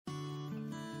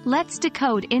Let's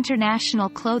decode international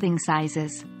clothing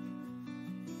sizes.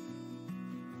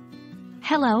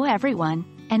 Hello everyone,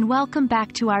 and welcome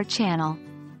back to our channel.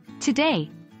 Today,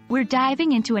 we're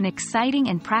diving into an exciting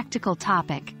and practical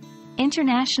topic: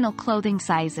 international clothing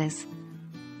sizes.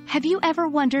 Have you ever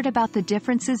wondered about the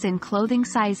differences in clothing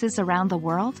sizes around the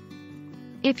world?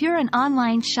 If you're an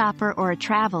online shopper or a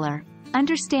traveler,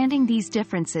 understanding these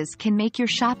differences can make your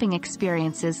shopping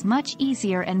experiences much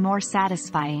easier and more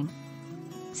satisfying.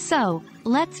 So,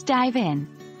 let's dive in.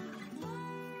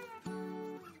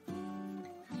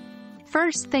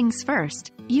 First things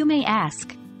first, you may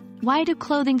ask, why do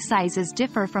clothing sizes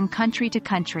differ from country to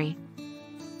country?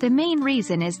 The main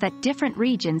reason is that different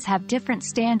regions have different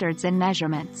standards and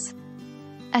measurements.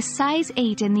 A size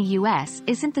 8 in the US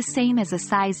isn't the same as a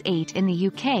size 8 in the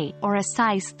UK or a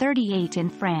size 38 in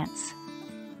France.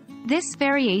 This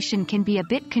variation can be a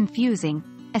bit confusing,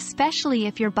 especially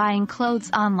if you're buying clothes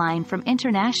online from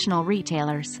international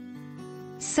retailers.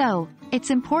 So, it's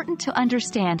important to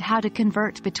understand how to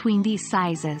convert between these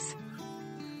sizes.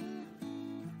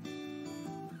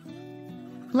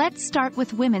 Let's start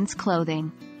with women's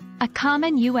clothing. A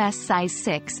common US size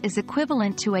 6 is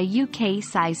equivalent to a UK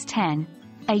size 10,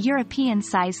 a European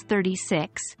size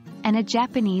 36, and a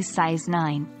Japanese size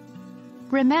 9.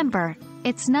 Remember,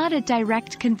 it's not a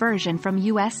direct conversion from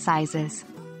US sizes.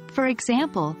 For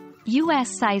example,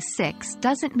 US size 6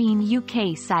 doesn't mean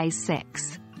UK size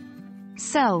 6.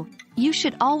 So, you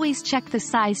should always check the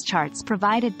size charts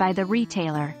provided by the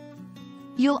retailer.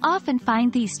 You'll often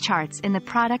find these charts in the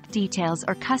product details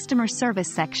or customer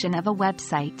service section of a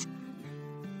website.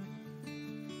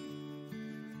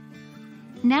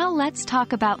 Now let's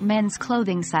talk about men's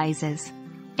clothing sizes.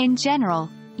 In general,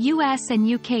 US and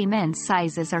UK men's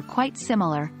sizes are quite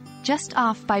similar, just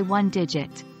off by one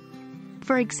digit.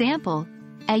 For example,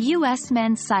 a US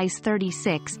men's size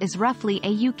 36 is roughly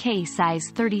a UK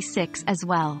size 36 as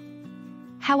well.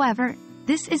 However,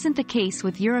 this isn't the case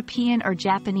with European or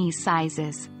Japanese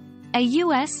sizes. A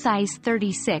US size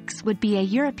 36 would be a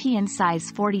European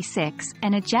size 46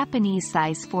 and a Japanese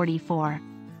size 44.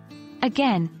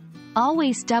 Again,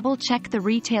 always double-check the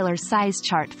retailer's size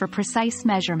chart for precise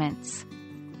measurements.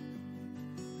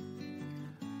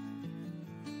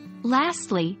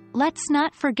 Lastly, let's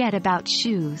not forget about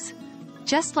shoes.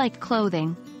 Just like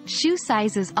clothing, shoe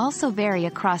sizes also vary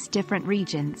across different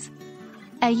regions.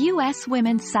 A US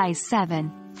women's size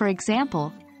 7, for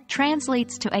example,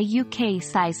 translates to a UK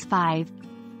size 5,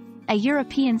 a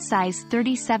European size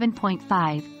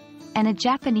 37.5, and a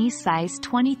Japanese size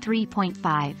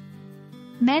 23.5.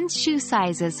 Men's shoe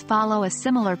sizes follow a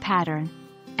similar pattern.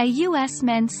 A US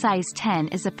men's size 10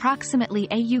 is approximately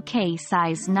a UK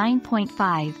size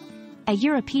 9.5, a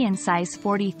European size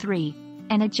 43,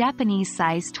 and a Japanese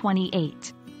size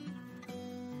 28.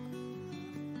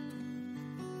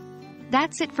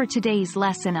 That's it for today's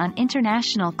lesson on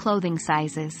international clothing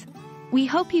sizes. We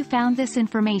hope you found this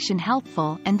information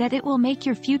helpful and that it will make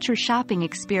your future shopping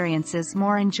experiences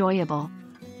more enjoyable.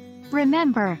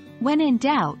 Remember, when in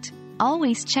doubt,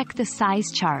 always check the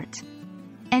size chart.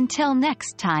 Until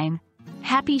next time,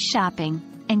 happy shopping,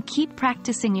 and keep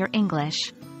practicing your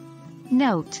English.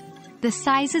 Note: the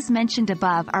sizes mentioned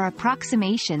above are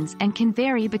approximations and can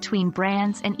vary between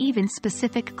brands and even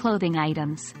specific clothing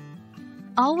items.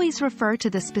 Always refer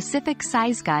to the specific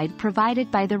size guide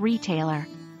provided by the retailer.